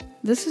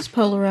This is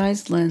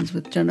Polarized Lens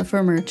with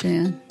Jennifer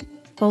Merchan.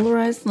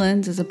 Polarized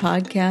Lens is a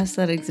podcast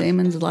that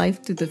examines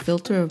life through the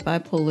filter of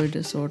bipolar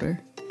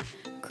disorder.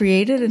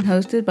 Created and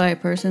hosted by a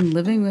person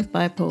living with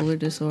bipolar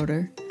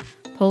disorder,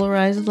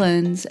 Polarized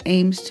Lens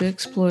aims to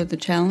explore the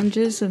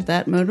challenges of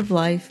that mode of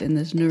life in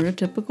this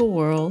neurotypical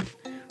world,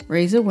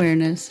 raise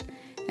awareness,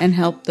 and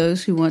help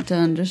those who want to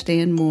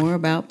understand more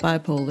about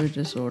bipolar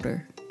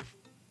disorder.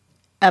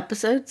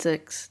 Episode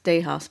 6, Day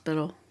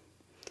Hospital.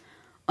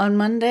 On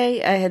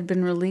Monday, I had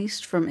been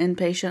released from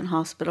inpatient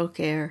hospital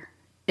care.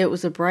 It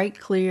was a bright,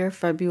 clear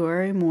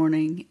February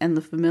morning, and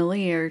the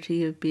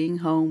familiarity of being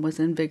home was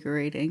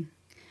invigorating.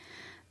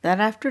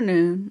 That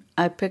afternoon,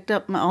 I picked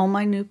up all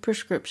my new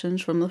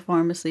prescriptions from the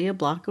pharmacy a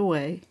block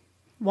away.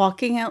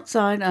 Walking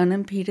outside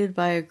unimpeded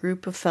by a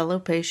group of fellow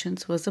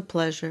patients was a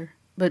pleasure,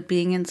 but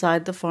being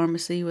inside the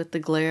pharmacy with the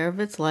glare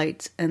of its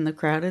lights and the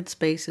crowded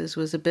spaces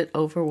was a bit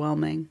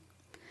overwhelming.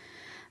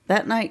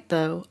 That night,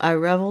 though, I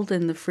reveled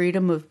in the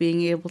freedom of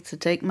being able to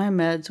take my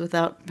meds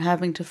without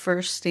having to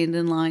first stand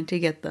in line to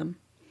get them.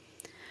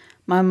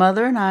 My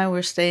mother and I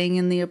were staying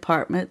in the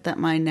apartment that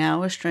my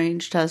now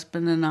estranged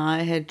husband and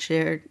I had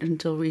shared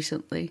until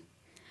recently.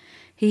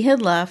 He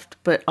had left,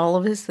 but all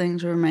of his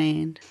things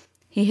remained.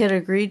 He had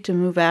agreed to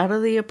move out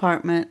of the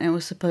apartment and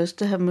was supposed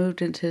to have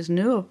moved into his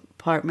new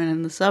apartment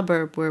in the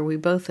suburb where we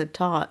both had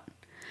taught.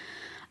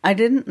 I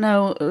didn't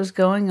know what was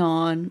going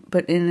on,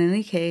 but in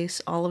any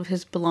case, all of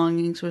his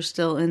belongings were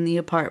still in the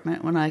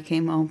apartment when I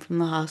came home from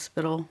the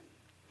hospital.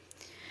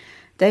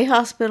 Day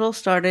hospital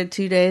started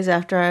 2 days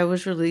after I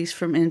was released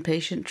from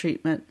inpatient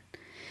treatment.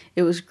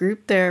 It was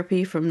group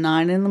therapy from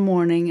 9 in the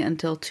morning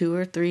until 2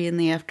 or 3 in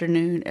the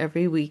afternoon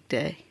every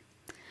weekday.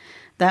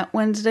 That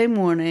Wednesday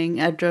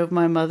morning, I drove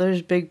my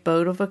mother's big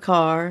boat of a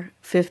car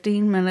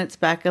 15 minutes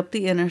back up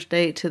the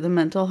interstate to the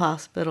mental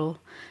hospital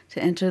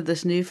to enter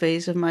this new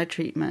phase of my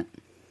treatment.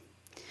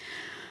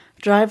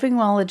 Driving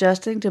while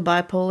adjusting to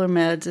bipolar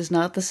meds is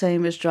not the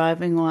same as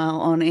driving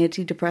while on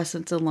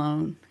antidepressants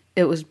alone.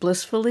 It was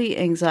blissfully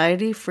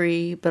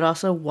anxiety-free, but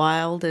also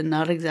wild and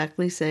not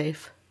exactly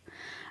safe.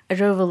 I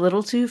drove a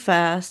little too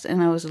fast, and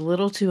I was a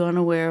little too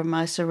unaware of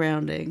my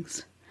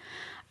surroundings.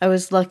 I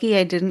was lucky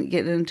I didn't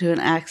get into an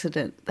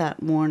accident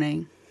that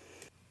morning.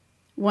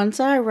 Once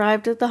I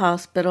arrived at the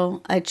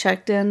hospital, I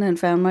checked in and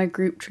found my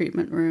group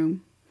treatment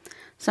room.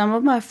 Some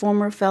of my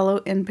former fellow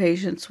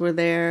inpatients were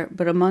there,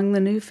 but among the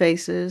new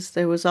faces,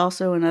 there was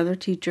also another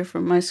teacher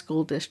from my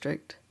school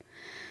district.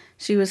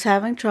 She was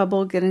having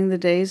trouble getting the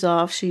days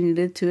off she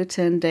needed to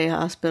attend day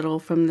hospital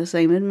from the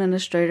same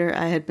administrator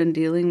I had been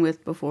dealing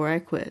with before I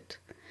quit.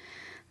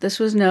 This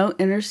was no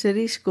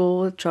inner-city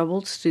school with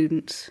troubled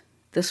students.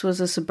 This was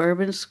a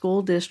suburban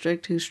school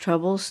district whose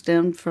troubles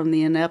stemmed from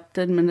the inept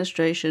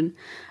administration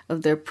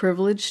of their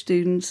privileged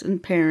students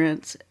and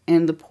parents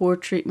and the poor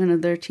treatment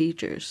of their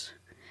teachers.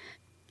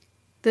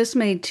 This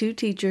made 2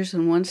 teachers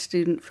and 1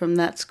 student from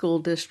that school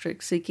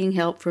district seeking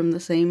help from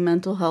the same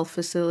mental health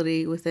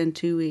facility within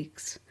 2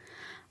 weeks.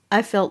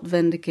 I felt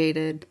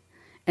vindicated,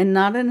 and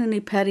not in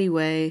any petty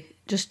way,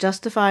 just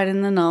justified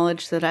in the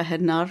knowledge that I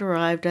had not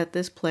arrived at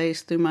this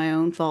place through my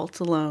own faults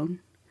alone.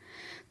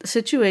 The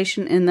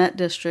situation in that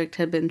district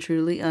had been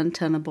truly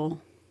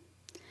untenable.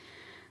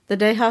 The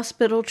day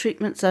hospital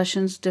treatment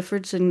sessions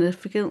differed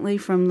significantly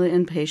from the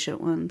inpatient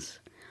ones.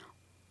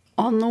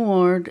 On the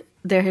ward,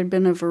 there had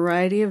been a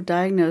variety of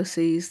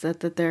diagnoses that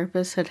the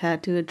therapist had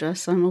had to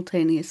address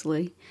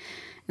simultaneously,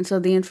 and so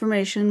the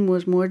information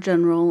was more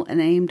general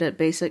and aimed at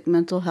basic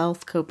mental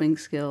health coping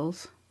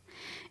skills.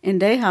 In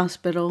day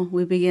hospital,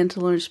 we began to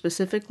learn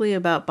specifically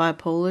about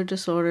bipolar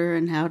disorder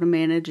and how to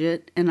manage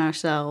it and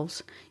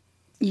ourselves,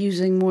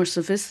 using more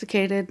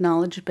sophisticated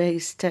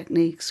knowledge-based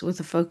techniques with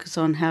a focus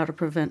on how to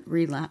prevent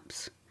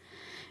relapse.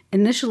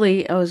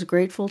 Initially, I was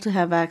grateful to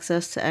have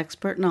access to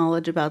expert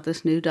knowledge about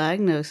this new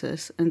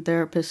diagnosis and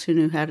therapists who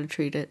knew how to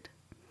treat it.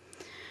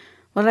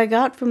 What I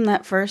got from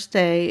that first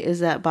day is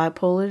that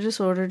bipolar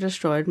disorder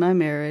destroyed my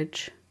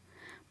marriage.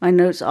 My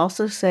notes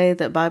also say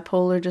that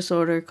bipolar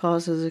disorder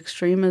causes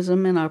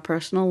extremism in our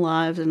personal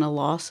lives and a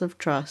loss of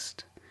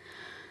trust.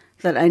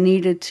 That I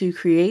needed to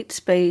create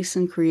space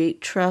and create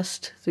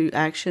trust through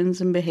actions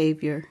and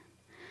behavior.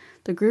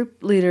 The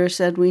group leader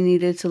said we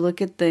needed to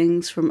look at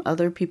things from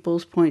other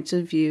people's points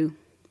of view.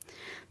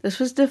 This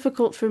was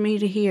difficult for me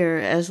to hear,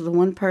 as the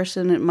one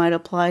person it might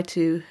apply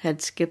to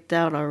had skipped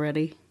out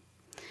already.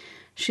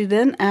 She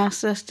then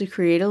asked us to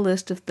create a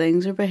list of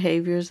things or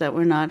behaviors that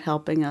were not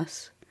helping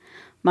us.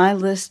 My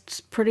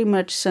lists pretty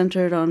much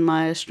centered on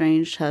my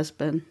estranged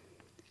husband.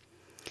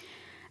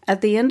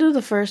 At the end of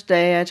the first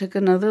day, I took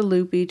another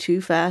loopy,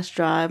 too-fast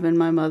drive in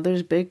my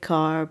mother's big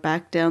car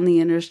back down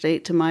the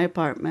interstate to my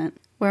apartment,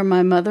 where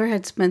my mother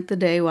had spent the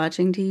day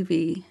watching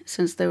TV,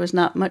 since there was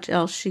not much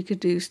else she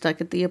could do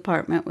stuck at the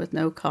apartment with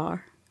no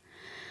car.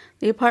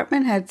 The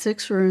apartment had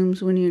 6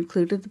 rooms when you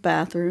included the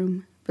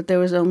bathroom, but there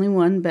was only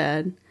 1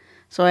 bed,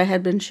 so I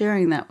had been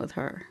sharing that with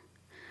her.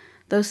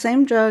 Those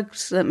same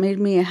drugs that made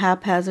me a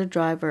haphazard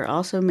driver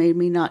also made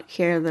me not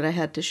care that I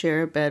had to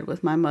share a bed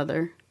with my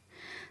mother.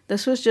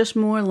 This was just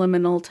more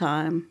liminal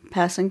time,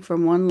 passing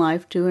from one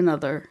life to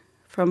another,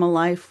 from a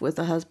life with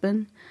a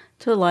husband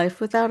to a life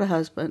without a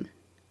husband.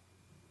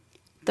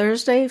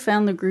 Thursday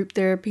found the group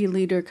therapy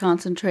leader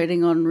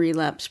concentrating on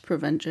relapse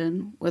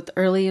prevention, with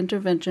early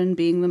intervention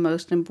being the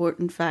most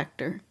important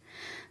factor.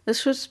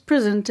 This was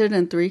presented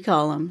in 3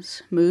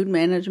 columns: mood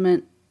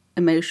management,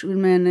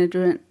 emotion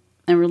management,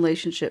 and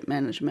relationship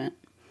management.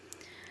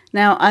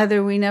 Now,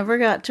 either we never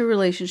got to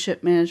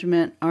relationship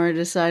management, or I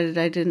decided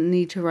I didn't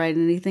need to write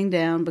anything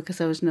down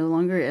because I was no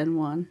longer in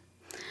one.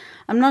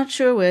 I'm not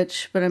sure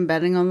which, but I'm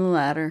betting on the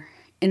latter.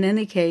 In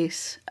any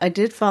case, I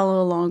did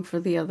follow along for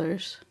the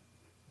others.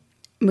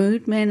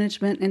 Mood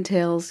management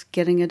entails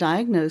getting a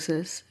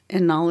diagnosis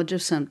and knowledge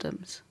of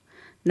symptoms.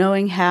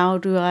 Knowing how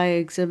do I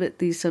exhibit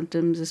these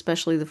symptoms,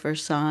 especially the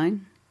first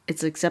sign,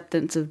 its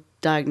acceptance of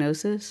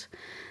diagnosis,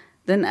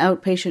 then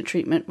outpatient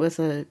treatment with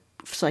a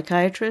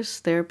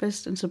psychiatrist,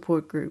 therapist, and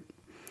support group.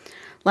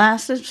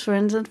 Last is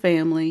friends and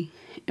family.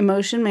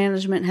 Emotion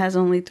management has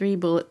only 3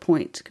 bullet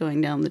points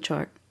going down the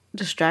chart: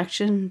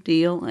 distraction,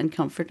 deal, and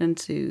comfort and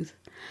soothe.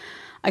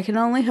 I can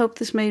only hope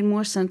this made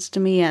more sense to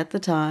me at the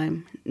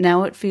time.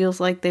 Now it feels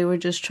like they were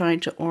just trying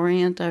to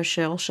orient our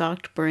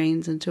shell-shocked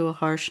brains into a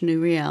harsh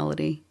new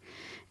reality.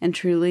 And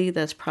truly,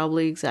 that's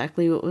probably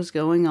exactly what was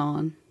going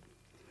on.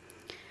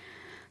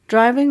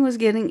 Driving was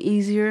getting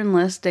easier and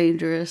less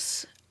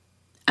dangerous.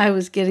 I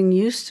was getting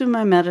used to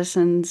my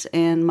medicines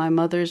and my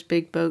mother's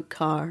big boat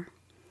car.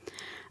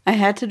 I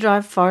had to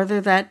drive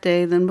farther that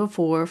day than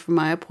before for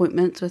my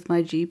appointments with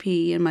my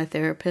GP and my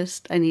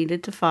therapist I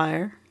needed to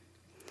fire.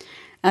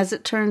 As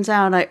it turns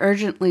out, I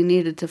urgently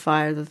needed to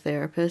fire the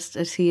therapist,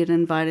 as he had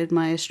invited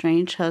my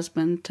estranged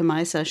husband to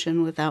my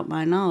session without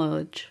my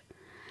knowledge.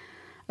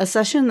 A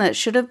session that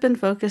should have been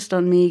focused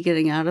on me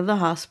getting out of the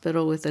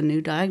hospital with a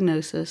new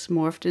diagnosis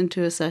morphed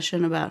into a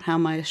session about how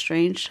my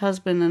estranged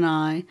husband and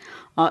I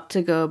ought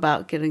to go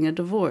about getting a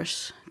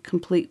divorce,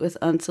 complete with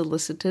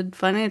unsolicited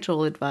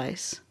financial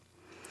advice.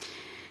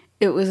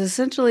 It was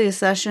essentially a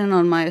session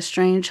on my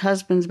estranged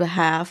husband's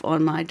behalf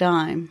on my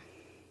dime.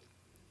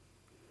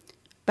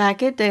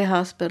 Back at day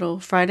hospital,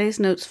 Friday's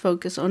notes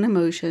focus on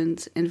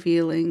emotions and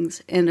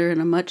feelings and are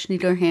in a much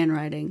neater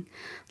handwriting,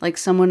 like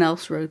someone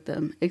else wrote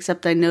them,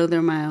 except I know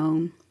they're my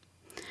own.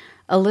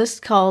 A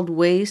list called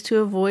Ways to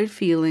Avoid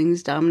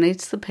Feelings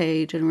dominates the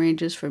page and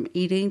ranges from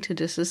eating to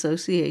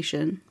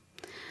disassociation.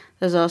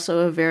 There's also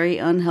a very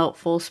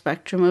unhelpful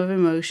spectrum of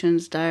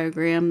emotions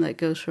diagram that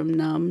goes from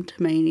numb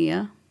to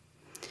mania.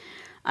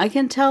 I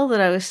can tell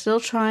that I was still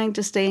trying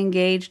to stay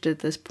engaged at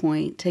this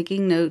point,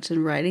 taking notes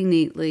and writing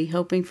neatly,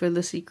 hoping for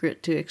the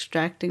secret to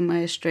extracting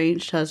my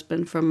estranged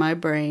husband from my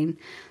brain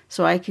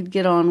so I could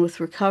get on with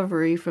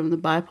recovery from the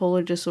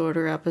bipolar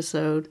disorder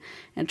episode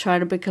and try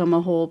to become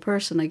a whole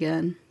person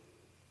again.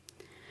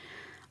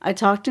 I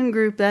talked in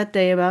group that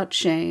day about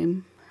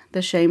shame,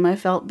 the shame I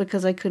felt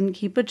because I couldn't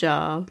keep a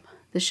job,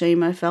 the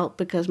shame I felt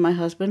because my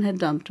husband had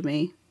dumped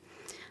me,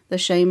 the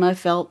shame I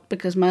felt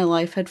because my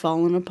life had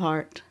fallen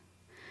apart.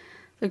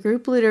 The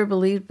group leader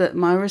believed that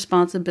my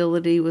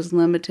responsibility was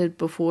limited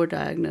before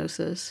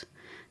diagnosis,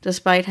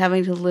 despite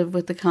having to live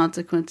with the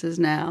consequences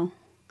now.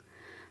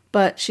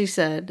 But, she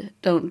said,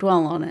 don't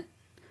dwell on it.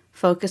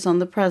 Focus on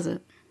the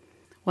present.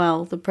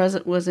 Well, the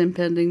present was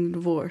impending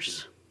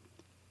divorce.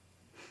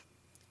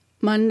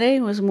 Monday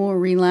was more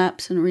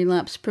relapse and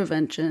relapse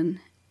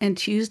prevention, and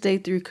Tuesday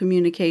threw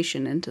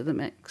communication into the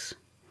mix.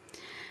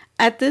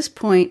 At this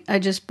point, I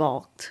just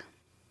balked.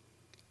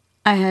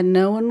 I had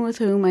no one with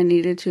whom I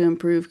needed to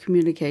improve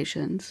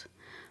communications.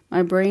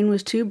 My brain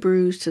was too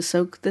bruised to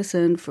soak this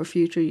in for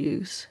future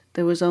use.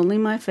 There was only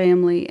my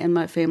family, and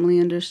my family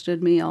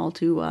understood me all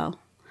too well.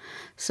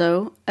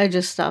 So I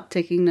just stopped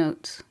taking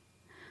notes.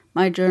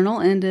 My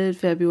journal ended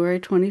February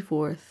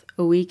 24th,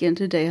 a week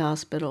into day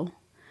hospital.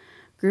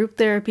 Group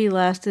therapy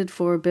lasted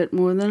for a bit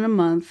more than a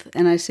month,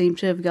 and I seem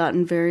to have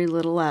gotten very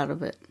little out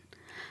of it.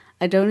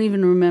 I don't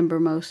even remember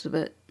most of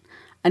it.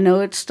 I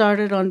know it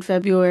started on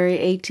February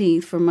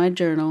 18th for my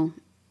journal,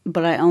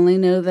 but I only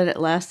know that it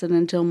lasted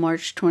until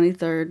March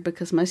 23rd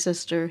because my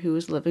sister, who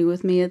was living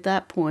with me at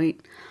that point,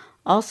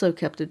 also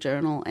kept a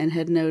journal and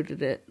had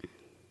noted it.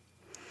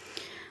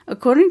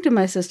 According to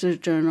my sister's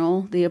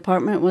journal, the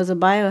apartment was a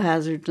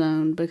biohazard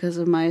zone because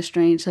of my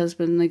estranged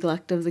husband's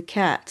neglect of the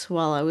cats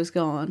while I was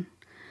gone.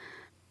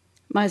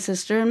 My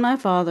sister and my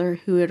father,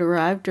 who had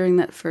arrived during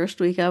that first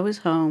week I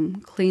was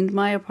home, cleaned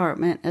my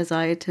apartment as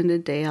I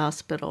attended day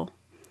hospital.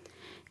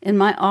 In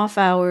my off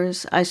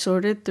hours, I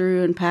sorted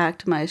through and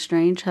packed my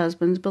estranged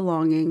husband's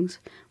belongings,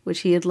 which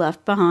he had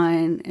left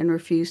behind and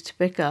refused to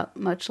pick up,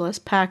 much less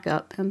pack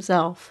up,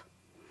 himself.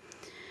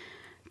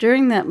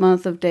 During that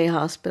month of day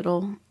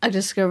hospital, I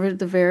discovered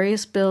the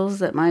various bills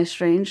that my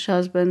estranged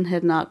husband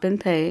had not been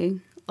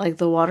paying, like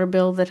the water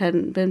bill that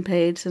hadn't been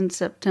paid since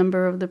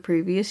September of the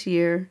previous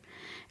year,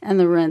 and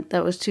the rent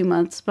that was 2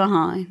 months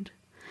behind.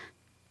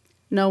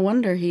 No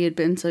wonder he had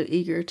been so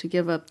eager to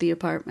give up the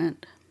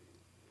apartment.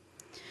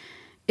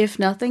 If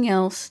nothing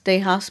else, day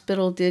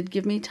hospital did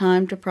give me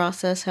time to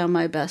process how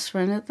my best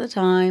friend at the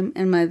time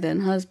and my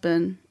then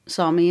husband,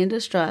 saw me in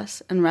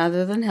distress, and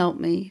rather than help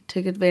me,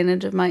 took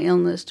advantage of my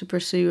illness to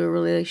pursue a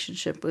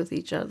relationship with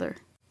each other.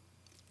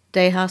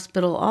 Day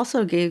hospital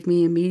also gave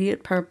me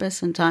immediate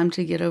purpose and time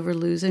to get over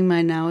losing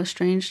my now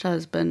estranged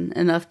husband,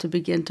 enough to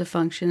begin to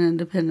function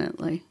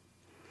independently.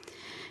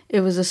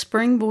 It was a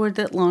springboard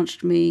that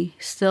launched me,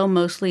 still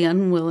mostly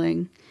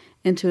unwilling,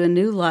 into a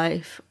new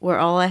life where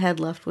all I had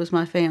left was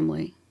my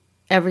family.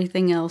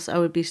 Everything else I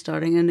would be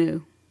starting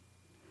anew.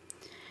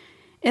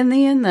 In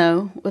the end,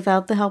 though,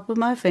 without the help of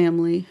my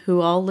family,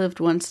 who all lived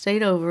one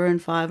state over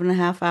and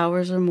 5.5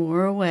 hours or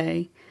more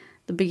away,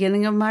 the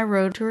beginning of my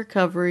road to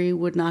recovery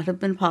would not have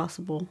been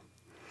possible.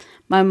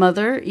 My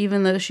mother,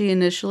 even though she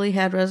initially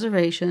had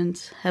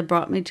reservations, had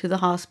brought me to the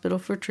hospital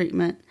for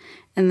treatment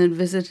and then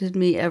visited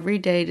me every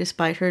day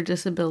despite her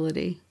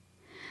disability.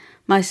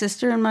 My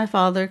sister and my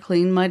father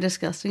cleaned my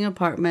disgusting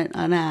apartment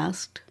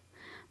unasked.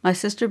 My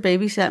sister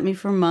babysat me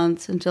for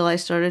months until I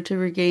started to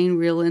regain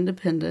real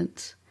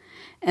independence.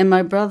 And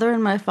my brother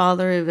and my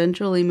father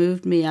eventually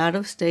moved me out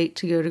of state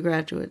to go to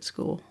graduate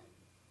school.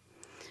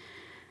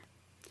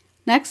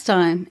 Next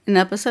time, in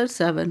episode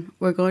 7,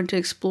 we're going to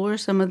explore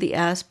some of the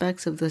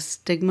aspects of the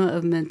stigma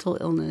of mental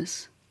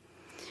illness.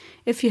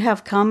 If you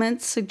have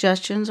comments,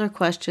 suggestions, or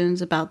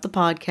questions about the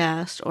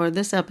podcast or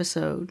this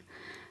episode,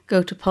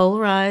 go to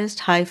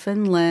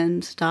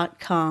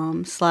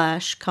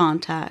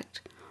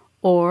polarized-lens.com/contact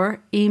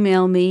or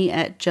email me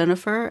at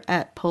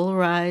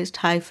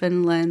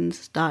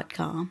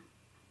jennifer@polarized-lens.com.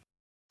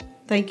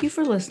 Thank you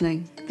for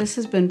listening. This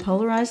has been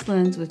Polarized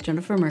Lens with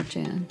Jennifer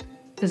Merchan.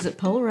 Visit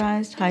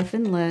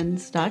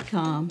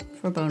polarized-lens.com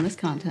for bonus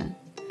content.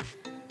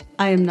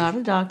 I am not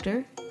a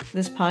doctor.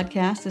 This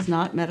podcast is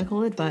not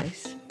medical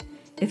advice.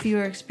 If you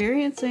are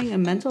experiencing a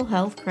mental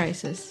health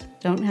crisis,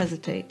 don't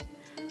hesitate.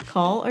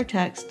 Call or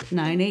text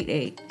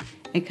 988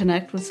 and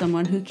connect with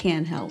someone who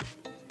can help.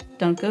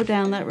 Don't go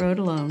down that road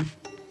alone.